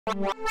Let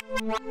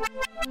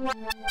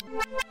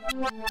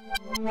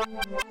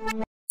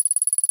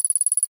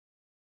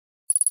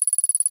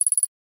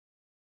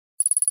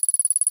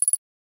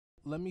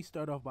me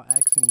start off by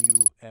asking you,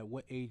 at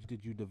what age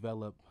did you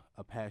develop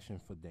a passion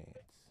for dance?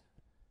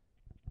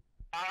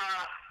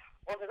 Uh,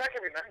 well, as I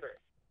can remember,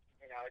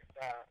 it's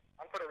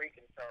I'm Puerto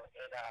Rican, so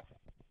it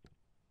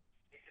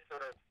just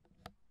sort of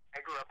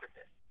I grew up with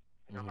it.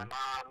 My mom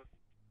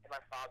and my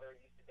father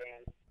used to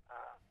dance.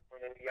 When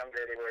they were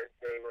younger,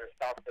 they were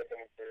salsa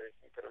dancers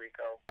in Puerto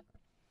Rico,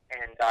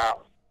 and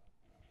so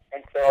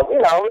it's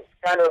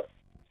kind of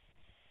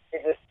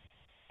it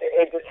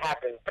just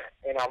happened.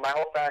 My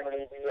whole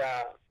family we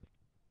love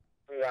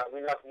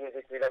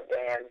music, we love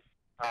dance.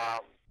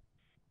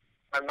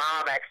 My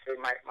mom actually,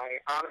 my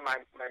aunt and my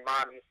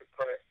mom used to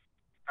put.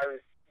 I was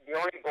the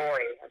only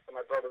boy until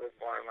my brother was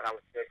born when I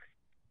was 6,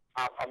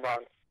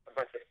 amongst a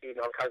bunch of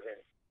female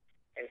cousins.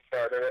 And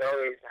so they would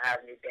always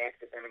have me dance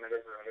with them in the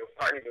living room. They would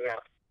partner me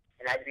up,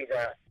 and I'd be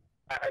the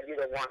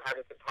one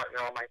having to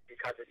partner all my 3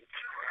 cousins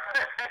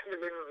in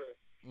the living room.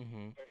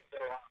 Mm-hmm. And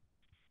so,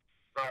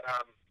 but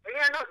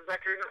yeah, no, because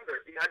I can remember.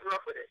 I grew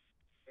up with it.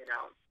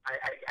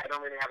 I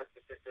don't really have a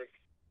specific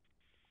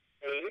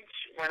age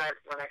when I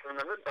can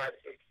remember, but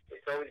it's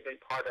always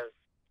been part of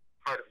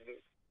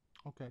me.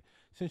 Okay.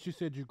 Since you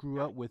said you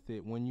grew up with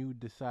it, when you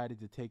decided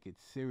to take it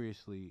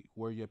seriously,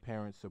 were your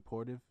parents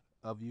supportive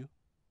of you?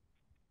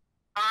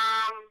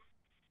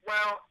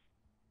 Well,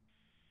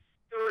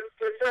 to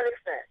a certain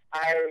extent,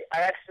 I've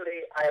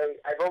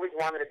always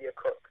wanted to be a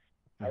cook.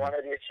 I wanted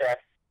to be a chef,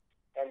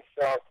 and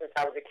so since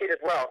I was a kid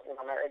as well,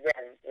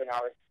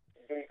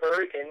 being Puerto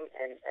Rican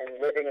and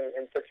living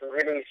in such a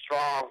really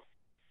strong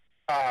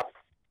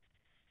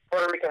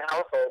Puerto Rican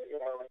household,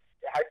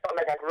 I felt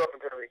like I grew up in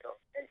Puerto Rico,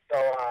 and so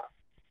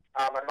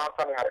my mom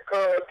taught me how to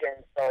cook,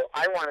 and so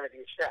I wanted to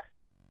be a chef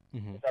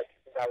since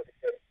I was a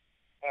kid,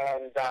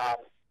 and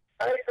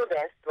I still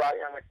danced throughout.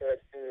 I went to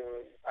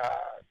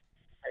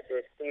I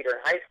did theater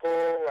in high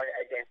school.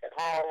 I danced at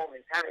home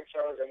in talent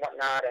shows and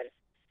whatnot, and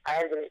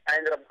I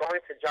ended up going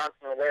to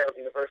Johnson & Wales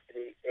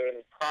University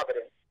in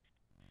Providence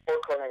for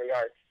culinary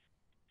arts,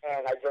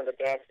 and I joined the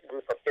dance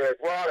group up there as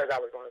well as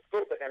I was going to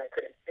school. But then I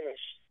couldn't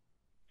finish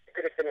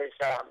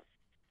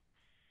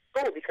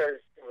school because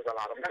it was a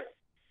lot of money,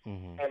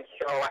 and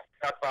so I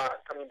ended up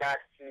coming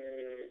back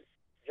to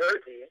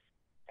Jersey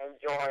and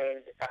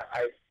joined.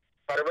 I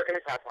started working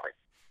at Pathmark,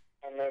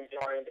 and then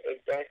joined a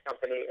dance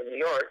company in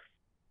New York.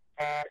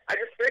 And I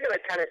just figured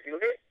I'd kind of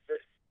do it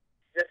just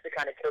to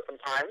kind of kill some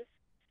time,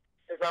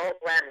 because my whole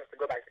plan was to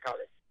go back to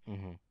college.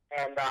 And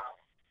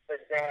but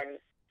then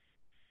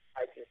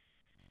I just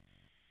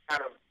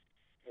kind of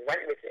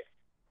went with it,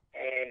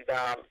 and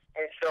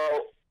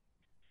so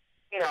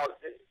to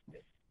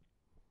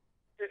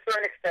a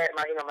certain extent,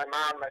 my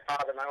mom, my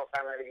father, my whole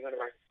family, you're going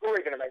to school,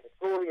 you're going to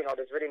school.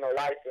 There's really no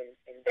life in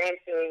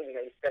dancing.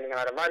 You're spending a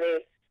lot of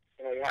money.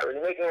 You're not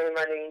really making any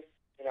money.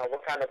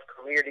 What kind of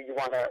career do you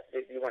want to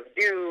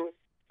do?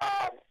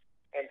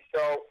 And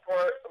so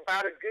for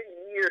about a good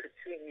year to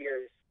 2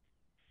 years,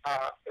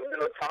 it was a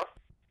little tough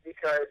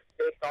because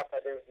they thought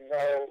that there was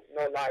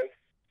no life,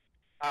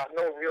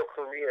 no real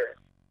career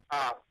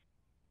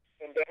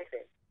in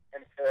dancing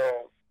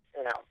until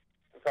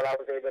I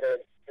was able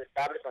to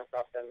establish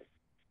myself and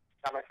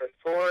got my first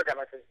tour, got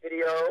my first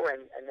video,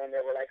 and then they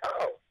were like,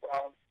 oh,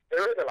 well,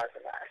 there is a life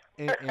in that.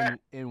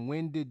 And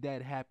when did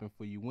that happen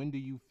for you? When do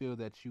you feel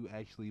that you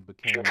actually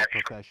became a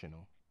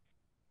professional?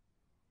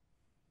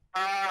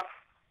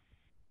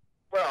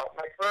 Well,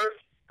 my first,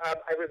 I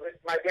was with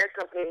my dance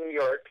company in New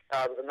York.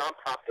 It was a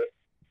nonprofit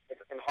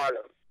in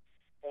Harlem,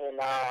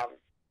 and I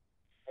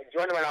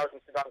joined it when I was in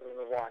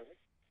 2001,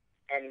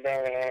 and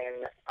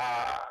then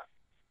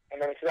in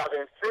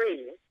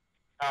 2003,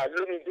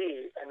 Louie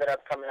B ended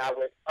up coming out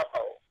with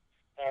Uh-Oh.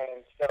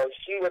 And so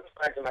she was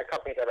friends with my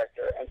company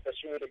director, and so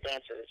she needed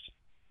dancers.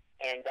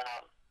 And so I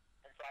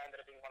ended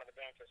up being one of the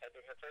dancers. I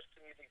did her first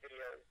 2 music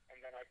videos,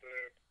 and then I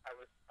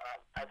was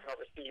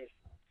overseas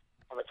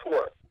on a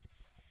tour.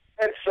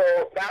 And so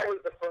that was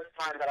the first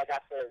time that I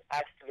got to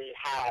actually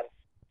have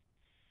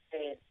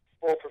a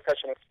full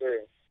professional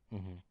experience. So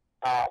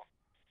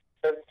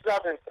in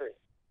 2003,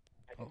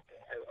 I think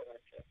I went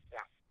to,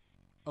 yeah.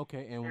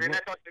 Okay, and then I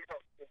thought,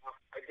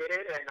 I did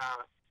it, and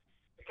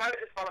it kind of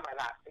just fell in my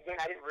lap. Again,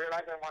 I didn't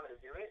realize I wanted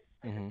to do it.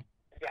 Again,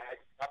 I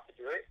just loved to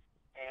do it.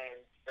 And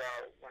so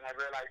when I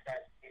realized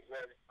that it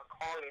was a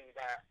calling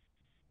that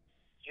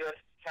just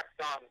kept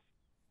on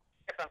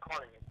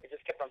calling me, it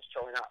just kept on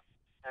showing up.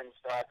 And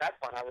so at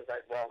that point, I was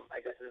like, well, I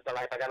guess this is the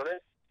life I got to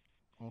live.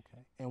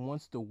 Okay. And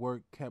once the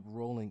work kept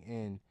rolling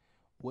in,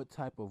 what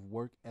type of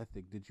work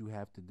ethic did you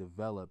have to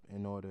develop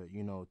in order,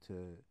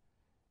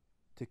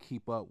 to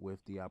keep up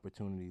with the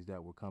opportunities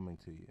that were coming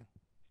to you?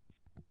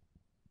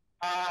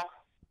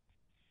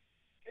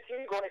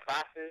 Continue going to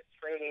classes,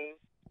 training.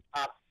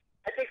 I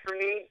think for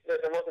me,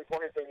 the most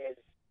important thing is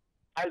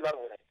I love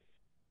what I do.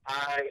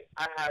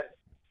 I have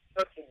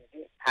such a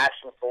deep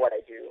passion for what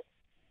I do,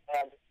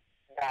 and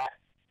that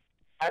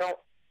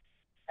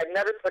I've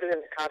never put it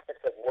in the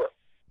context of work.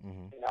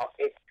 Mm-hmm. You know,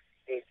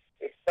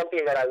 it's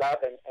something that I love,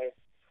 and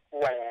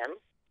who I am,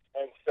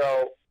 and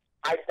so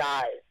I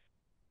dive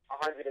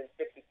 150,000%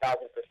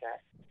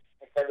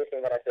 into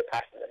everything that I feel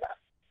passionate about.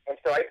 And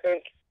so I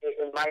think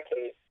in my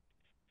case,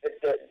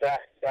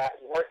 that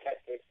work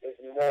ethic is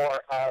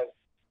more of,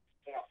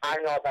 you know, I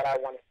know that I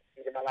want to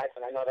succeed in my life,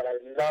 and I know that I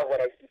love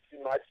what I do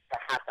too much to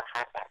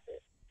half-ass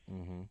it.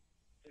 Mm-hmm.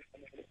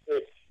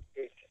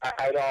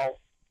 I don't,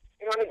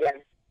 you know, and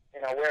again,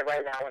 you know, we're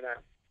right now in an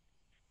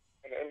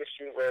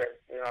industry where,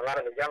 you know, a lot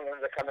of the young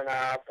ones are coming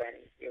up, and,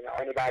 you know,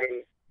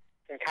 anybody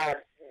can kind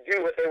of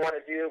do what they want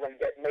to do and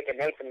make a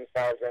name for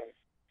themselves. And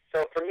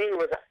so for me,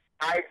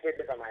 I did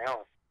this on my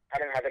own. I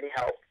didn't have any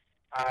help.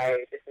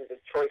 This is a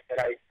choice that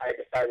I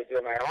decided to do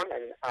on my own,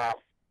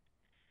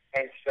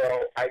 and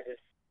so I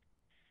just,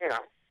 you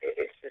know,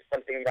 it's just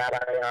something that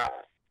I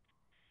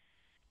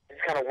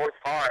just kind of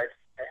worked hard.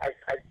 I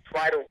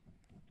try to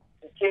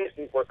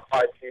continuously work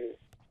hard to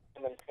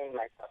maintain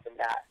myself in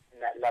that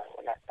level,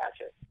 in that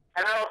stature.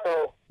 And I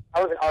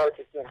was an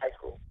ROTC in high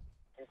school,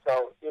 and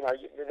so, you know,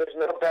 there's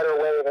no better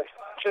way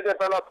to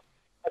develop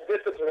a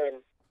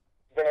discipline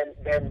than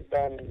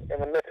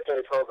in a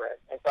military program.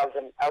 And so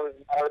I was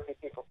in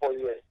ROTC for 4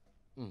 years,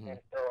 Mm-hmm. and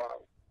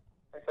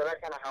so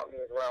that kind of helped me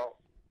as well,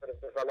 sort of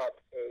develop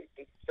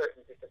a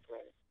certain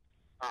discipline,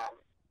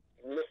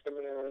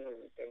 listening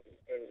and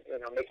you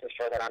know, making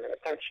sure that I'm in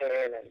attention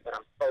and that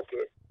I'm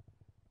focused.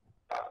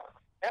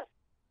 Yeah.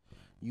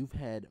 You've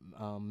had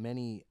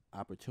many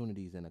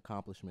opportunities and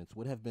accomplishments.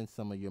 What have been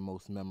some of your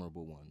most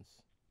memorable ones,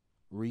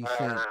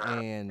 recent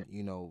and,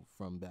 you know,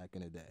 from back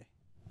in the day?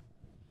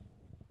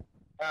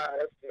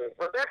 Let's see.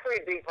 Well,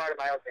 definitely being part of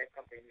my own dance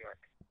company in New York.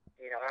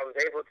 You know, I was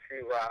able to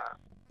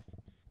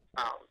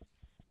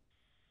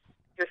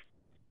just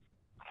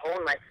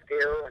hone my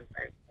skill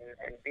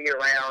and be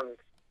around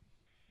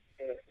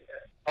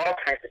all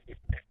kinds of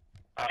people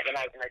when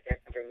I was in my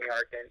dance company in New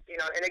York. And, you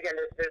know, and again,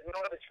 there's no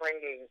other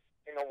training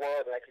in the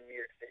world like in New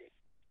York City.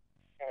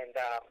 And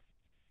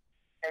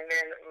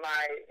then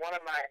one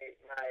of my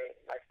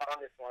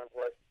fondest ones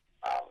was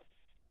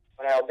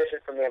when I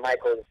auditioned for Mia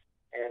Michaels,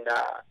 and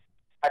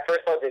my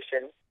first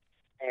audition,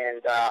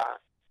 and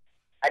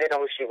I didn't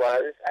know who she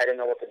was. I didn't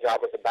know what the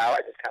job was about.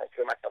 I just kind of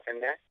threw myself in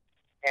there.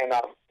 And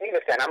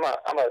needless to say, I'm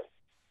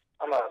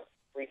a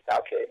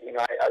freestyle kid. You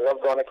know, I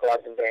love going to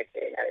clubs and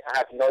dancing. I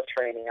have no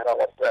training at all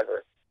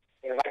whatsoever.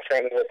 You know, my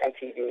training was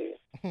MTV,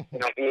 you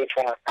know,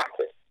 VH1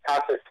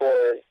 concert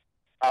tours.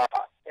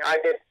 You know, I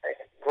did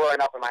growing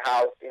up in my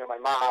house. You know, my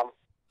mom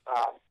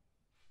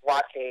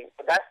watching.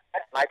 But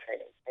that's my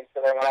training. And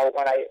so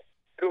when I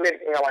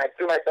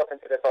threw myself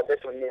into this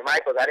audition with Mia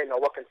Michaels, I didn't know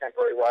what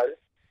contemporary was.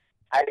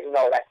 I didn't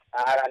know that.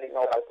 I didn't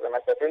know what I was putting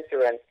myself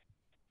into. And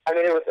I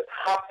mean, it was the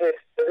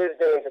toughest, to this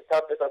day, the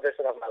toughest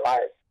audition of my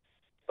life.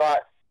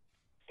 But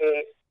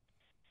it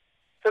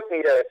took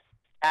me to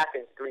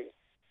Athens, Greece.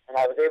 And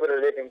I was able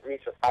to live in Greece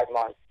for 5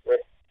 months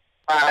with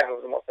 5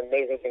 of the most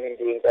amazing human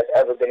beings I've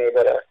ever been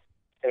able to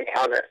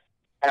encounter.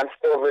 And I'm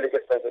still really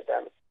good friends with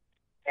them.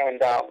 And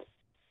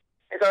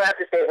so I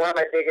have to say, one of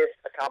my biggest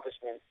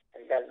accomplishments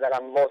and that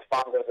I'm most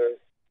fond of is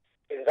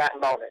that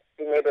moment.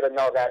 Being able to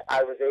know that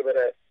I was able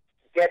to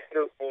get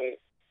through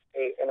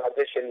an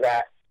audition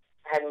that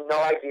I had no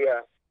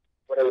idea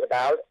what it was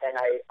about, and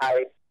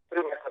I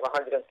threw myself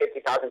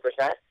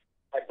 150,000%.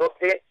 I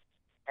booked it,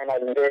 and I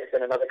lived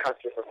in another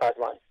country for 5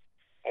 months.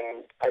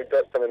 And I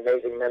built some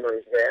amazing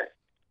memories there,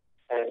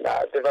 and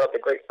developed a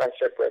great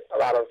friendship with a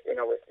lot of, you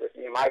know, with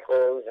Mia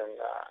Michaels, and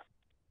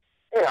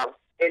you know,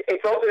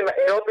 it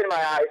opened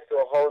my eyes to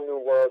a whole new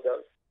world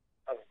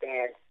of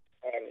dance,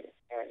 and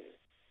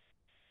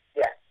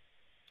yeah,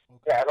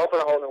 Okay. yeah, it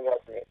opened a whole new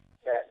world for me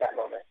that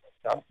moment.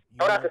 So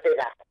I would have to say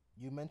that.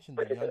 You mentioned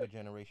the younger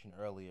generation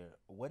earlier.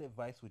 What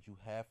advice would you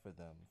have for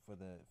them, for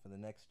the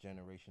next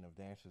generation of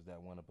dancers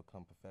that want to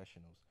become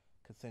professionals?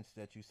 Because since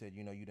that you said,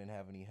 you know, you didn't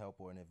have any help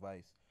or an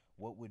advice,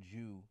 what would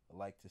you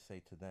like to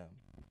say to them?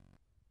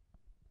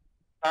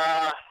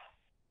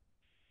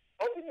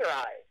 Open your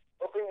eyes,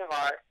 open your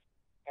heart,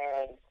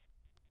 and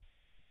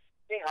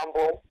be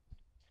humble.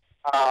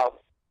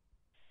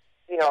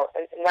 You know,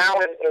 and now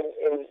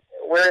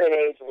we're in an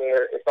age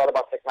where it's all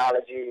about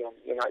technology, and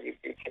you know, you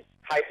can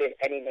type in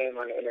any name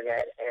on the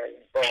internet, and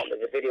boom,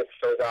 the video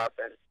shows up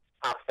and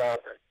pops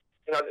up, and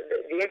you know,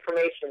 the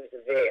information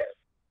is there.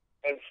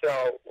 And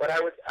so, what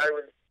I would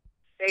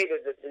say to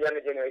the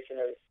younger generation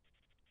is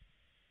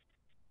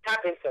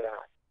tap into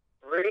that.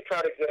 Really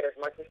try to get as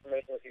much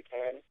information as you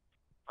can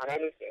on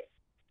anything,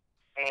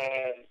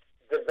 and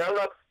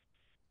develop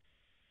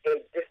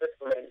a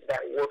discipline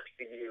that works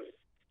for you.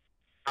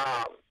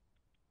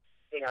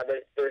 You know,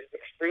 there's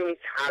extremely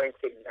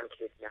talented young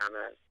kids now,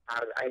 man.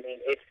 I mean,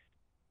 it's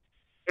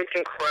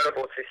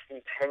incredible to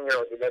see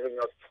 10-year-olds,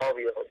 11-year-olds,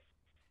 12-year-olds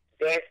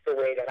dance the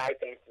way that I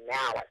dance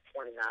now at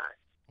 29.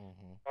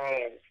 Mm-hmm.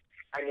 And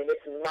I mean,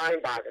 it's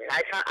mind-boggling.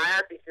 I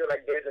actually feel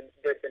like there's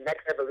the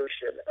next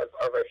evolution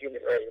of a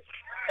human race.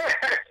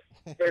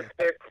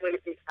 they're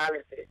clearly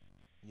talented,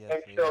 Yes,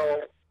 and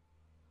so,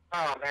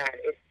 oh man,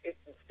 it's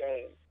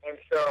insane. And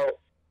so,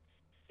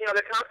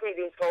 they're constantly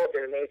being told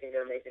they're amazing,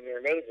 they're amazing, they're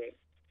amazing.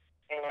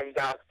 And,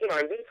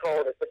 and being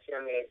told at such a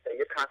young age that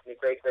you're constantly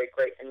great, great,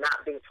 great, and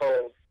not being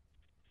told,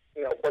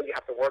 what you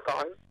have to work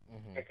on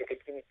and to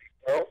continue to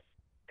grow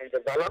and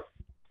develop,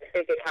 I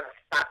think it kind of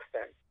stops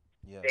them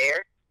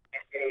there.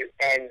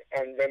 And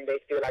then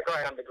they feel like, all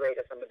right, I'm the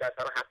greatest, I'm the best,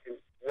 I don't have to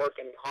work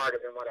any harder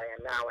than what I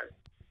am now. And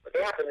what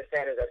they have to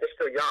understand is that they're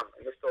still young,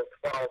 and they're still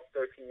 12,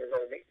 13 years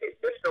old.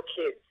 They're still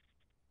kids,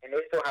 and they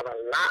still have a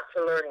lot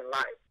to learn in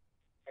life.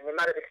 And they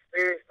might have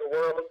experienced the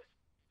world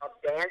of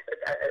dance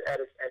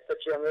at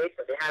such a young age,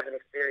 but they haven't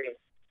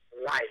experienced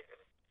life.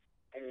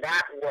 And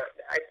I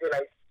feel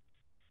like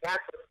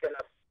that's what's going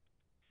to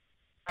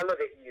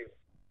elevate you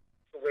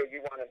to where you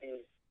want to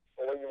be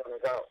or where you want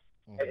to go.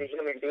 As a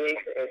human being,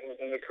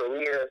 in your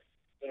career,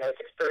 it's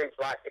experiencing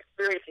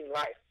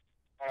life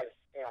as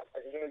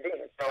a human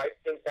being. And so I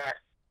think that,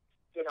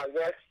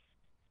 yes,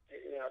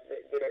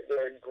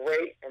 they're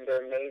great and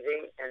they're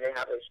amazing and they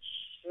have a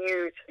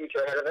huge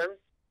future ahead of them.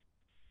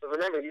 But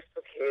remember, you're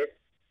still kids,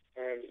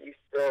 and you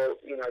still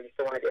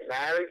want to get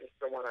married, you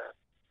still want to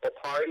go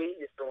party,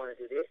 you still want to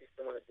do this, you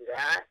still want to do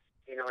that,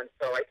 and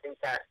so I think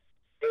that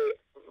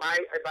my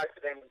advice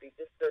to them would be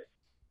just to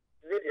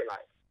live your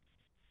life.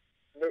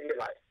 Live your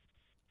life.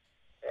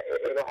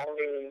 It'll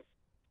only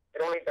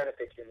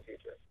benefit you in the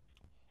future.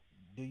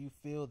 Do you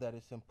feel that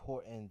it's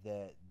important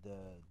that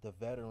the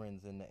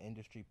veterans and the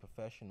industry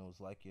professionals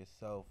like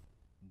yourself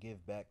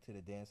give back to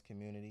the dance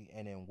community,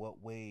 and in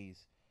what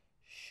ways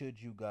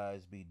should you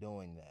guys be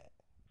doing that?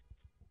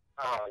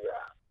 Oh,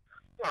 yeah.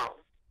 Well,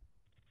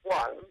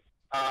 one,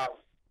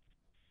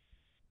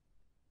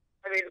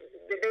 they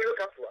look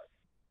up to us,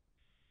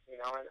 and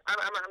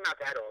I'm not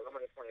that old. I'm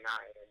only 29,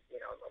 and,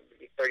 I'm going to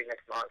be 30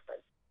 next month, and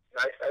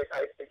I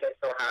think I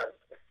still have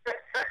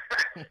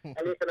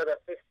at least another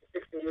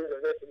 60 years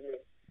of this in me.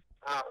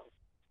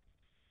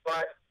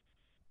 But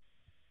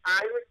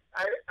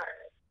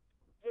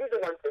here's the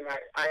one thing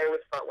I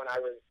always thought when I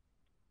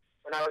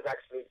was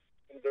actually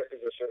in their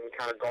position and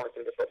kind of going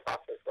through this whole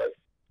process was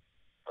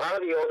a lot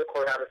of the older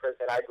choreographers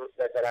that I grew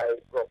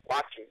up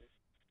watching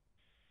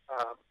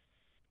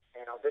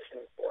and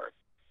auditioning for,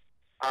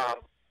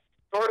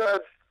 sort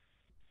of,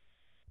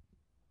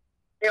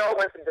 they all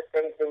went through the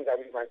same things that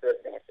we went through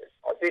as dancers: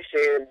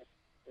 audition,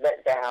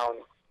 let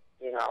down,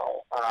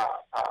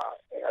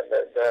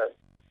 the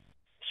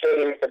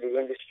shadiness of the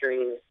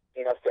industry,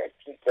 certain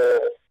people,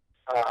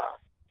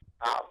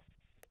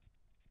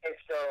 and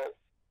so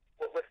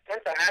what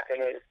tends to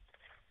happen is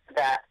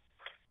that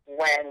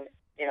when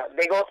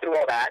they go through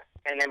all that,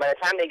 and then by the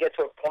time they get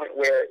to a point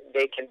where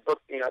they can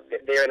book,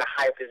 they're in a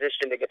higher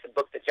position, they get to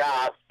book the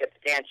jobs, get the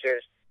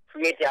dancers,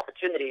 create the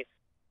opportunities,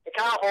 they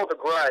kind of hold a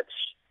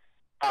grudge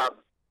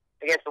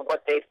against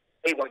what they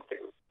went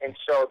through, and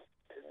so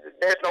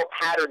there's no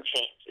pattern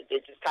change. They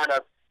just kind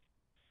of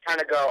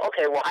go,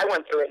 okay, well, I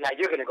went through it, now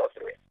you're going to go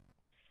through it.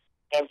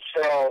 And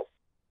so,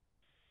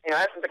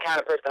 that's the kind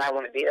of person I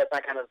want to be. That's my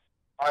kind of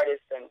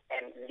artist and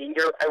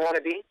leader I want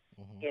to be.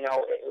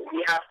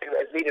 We have to,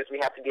 as leaders, we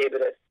have to be able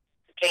to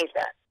change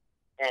that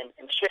and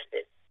shift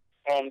it.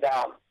 And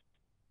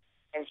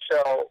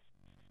so,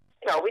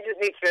 we just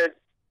need to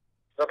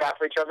look out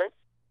for each other,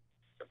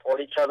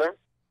 support each other,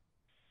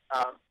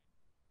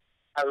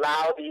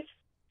 allow these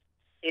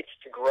kids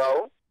to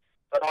grow,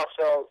 but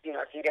also,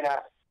 if you're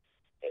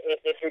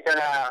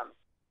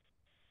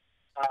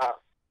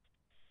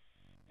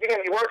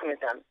gonna be working with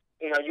them,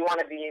 you want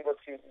to be able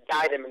to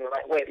guide them in the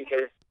right way,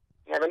 because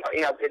you never know,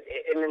 in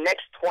the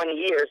next 20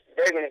 years,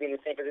 they're going to be in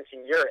the same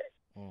position you're in.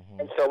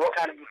 And so what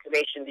kind of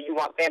information do you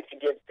want them to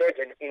give their,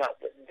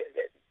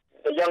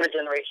 the younger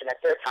generation at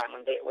their time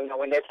when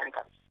their time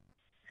comes?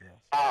 Yes.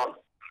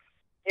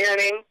 You know what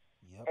I mean?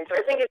 Yep. And so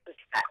I think it's just,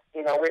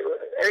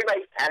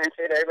 everybody's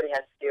talented, everybody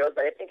has skills,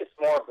 but I think it's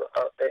more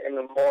in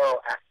the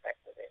moral aspect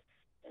of it.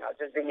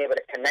 Just being able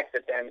to connect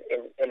with them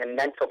in a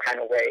mental kind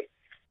of way.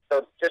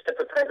 So just to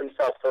prepare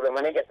themselves so that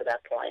when they get to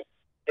that point,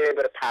 they're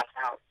able to pass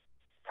out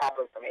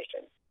proper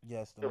information.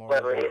 Yes, the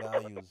morals and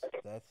values.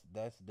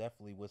 That's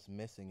definitely what's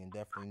missing, and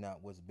definitely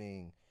not what's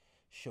being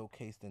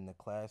showcased in the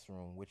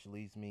classroom, which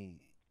leads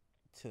me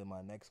to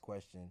my next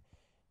question.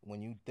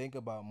 When you think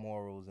about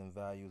morals and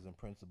values and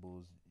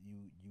principles,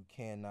 you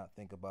cannot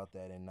think about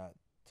that and not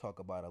talk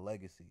about a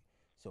legacy.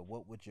 So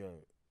what would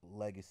your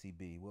legacy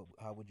be?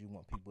 How would you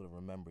want people to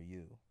remember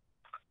you?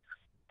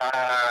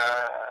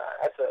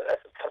 That's a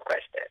tough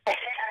question.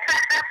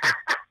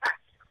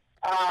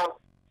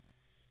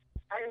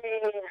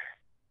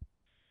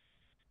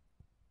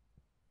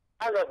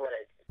 I love what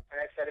I do, and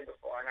I've said it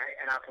before,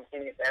 and I'll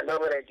continue to say I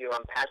love what I do.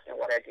 I'm passionate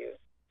what I do,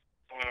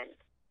 and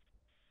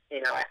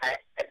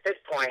at this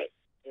point,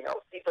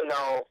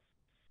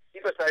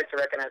 people started to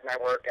recognize my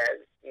work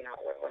as,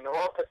 when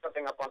Noel puts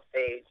something up on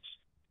stage,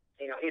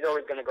 he's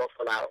always going to go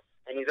full out,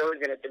 and he's always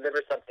going to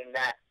deliver something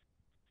that,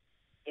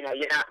 you're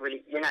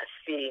not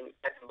seeing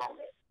at the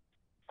moment.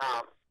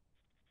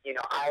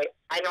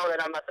 I know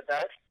that I'm not the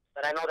best,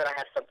 but I know that I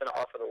have something to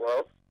offer the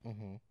world.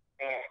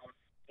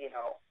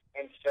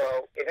 And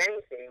so if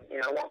anything,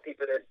 I want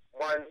people to,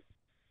 one,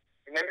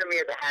 Remember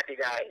me as a happy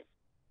guy.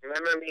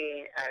 Remember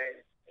me as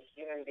a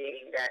human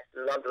being that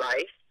loved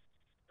life,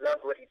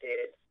 loved what he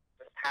did,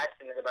 was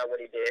passionate about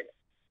what he did,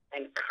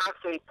 and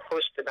constantly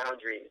pushed the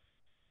boundaries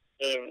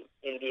in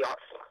the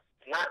art form.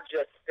 Not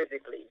just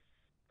physically,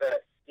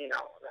 but,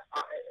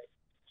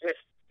 just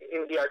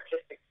in the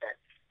artistic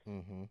sense.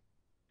 Mm-hmm.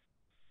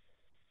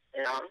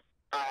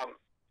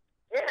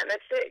 Yeah, and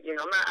that's it.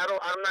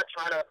 I'm not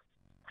trying to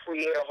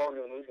create a whole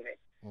new movement.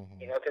 Mm-hmm.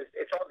 Because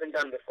it's all been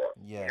done before.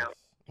 Yes.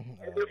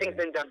 Everything's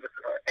been done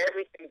before.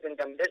 Everything's been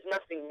done. There's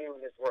nothing new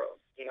in this world.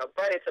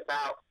 But it's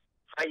about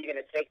how you're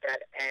gonna take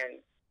that and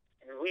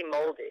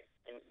remold it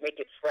and make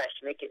it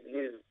fresh, make it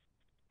new.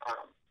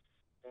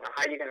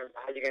 How you're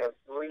gonna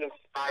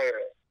re-inspire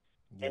it.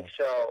 Yes. And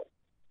so,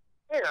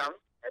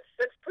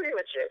 that's pretty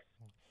much it.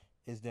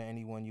 Is there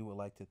anyone you would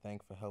like to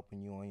thank for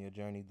helping you on your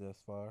journey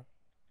thus far?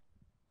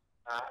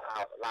 A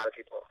lot of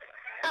people.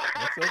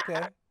 It's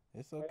okay.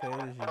 It's okay.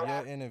 This is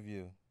your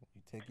interview.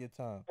 You take your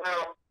time.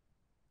 Well,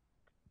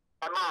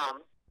 my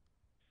mom,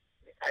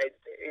 it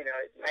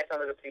might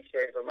sound a little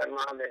cliche, but my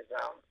mom is,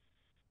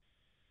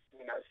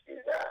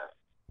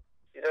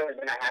 she's always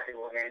been a happy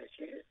woman.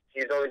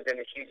 She's always been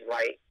a huge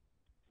light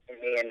in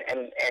me,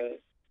 and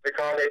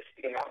regardless,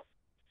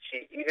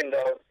 even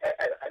though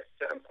at a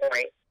certain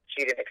point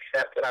she didn't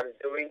accept what I was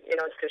doing,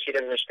 it's because she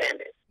didn't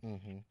understand it.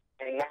 Mm-hmm.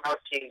 And now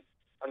she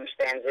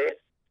understands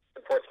it,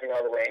 supports me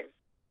all the way.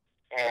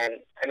 And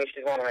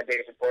she's one of my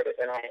biggest supporters,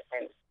 and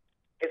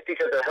it's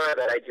because of her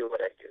that I do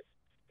what I do.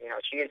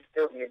 She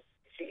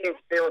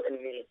instilled in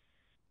me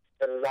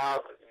the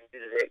love of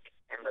music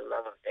and the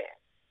love of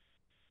dance,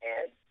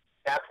 and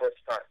that's where it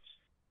starts.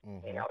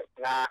 Mm-hmm. It's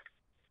not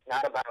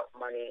about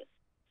money.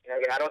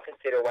 Again, I don't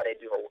consider what I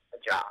do a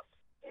job.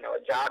 A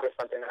job is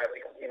something that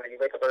you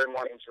wake up every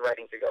morning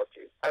dreading to go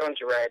to. I don't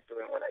dread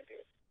doing what I do.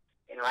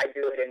 I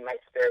do it in my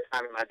spare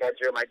time in my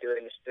bedroom. I do it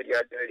in the studio.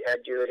 I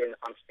do it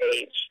on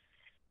stage.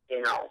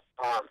 And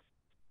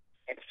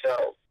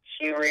so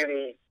she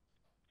really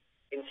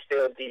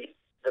instilled the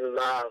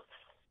love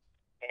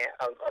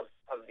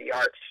of the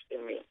arts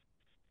in me.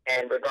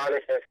 And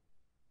regardless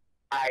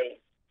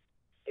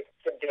if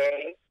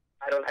today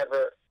I don't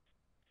ever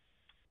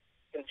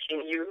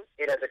continue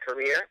it as a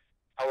career,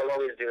 I will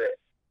always do it.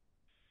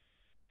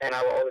 And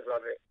I will always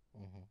love it.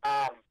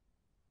 Mm-hmm.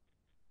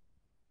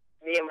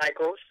 Mia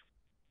Michaels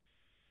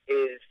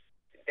is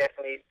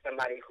definitely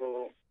somebody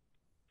who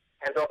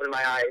has opened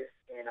my eyes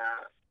in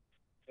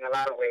a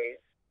lot of ways.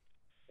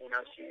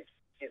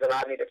 She's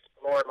allowed me to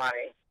explore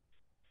my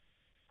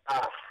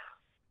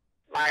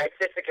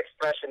artistic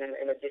expression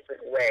in a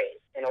different way,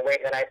 in a way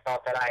that I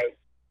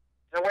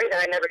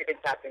never even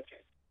tapped into.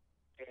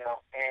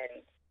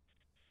 And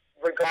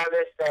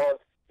regardless of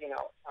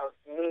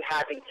me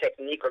having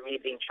technique or me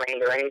being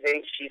trained or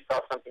anything, she saw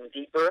something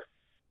deeper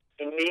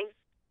in me,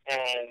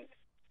 and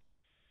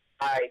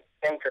I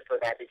thank her for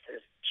that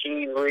because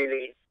she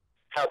really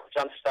helped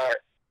jumpstart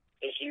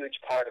a huge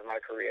part of my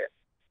career.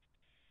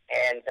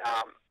 And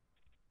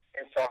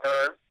so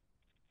her,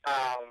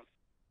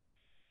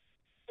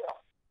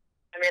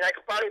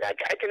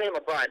 I can name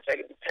a bunch. I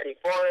could do Teddy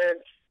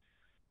Florence,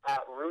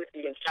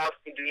 Ruthie and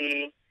Chelsea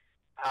D.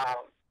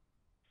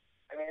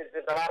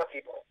 There's a lot of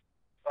people,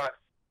 but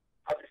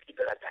I'll just keep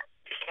it at that.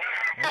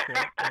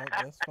 Okay,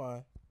 that's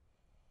fine.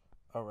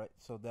 All right,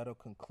 so that'll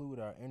conclude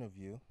our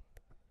interview.